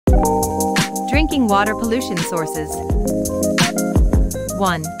drinking water pollution sources.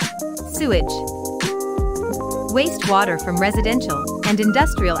 1. Sewage. Wastewater from residential and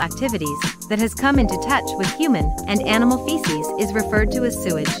industrial activities that has come into touch with human and animal feces is referred to as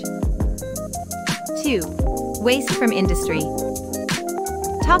sewage. 2. Waste from industry.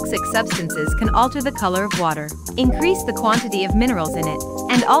 Toxic substances can alter the color of water, increase the quantity of minerals in it,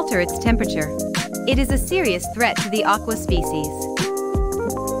 and alter its temperature. It is a serious threat to the aqua species.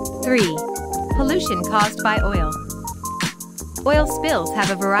 3. Pollution caused by oil. Oil spills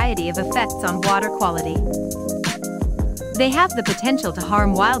have a variety of effects on water quality. They have the potential to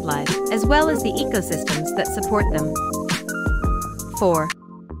harm wildlife as well as the ecosystems that support them. 4.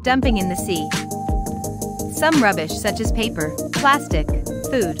 Dumping in the sea. Some rubbish such as paper, plastic,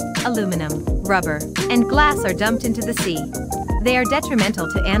 food, aluminum, rubber, and glass are dumped into the sea. They are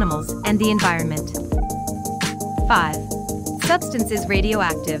detrimental to animals and the environment. 5. Substances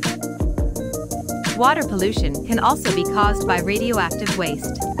radioactive. Water pollution can also be caused by radioactive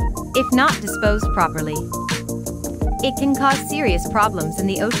waste. If not disposed properly, it can cause serious problems in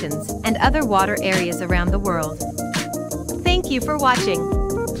the oceans and other water areas around the world. Thank you for watching.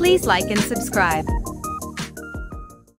 Please like and subscribe.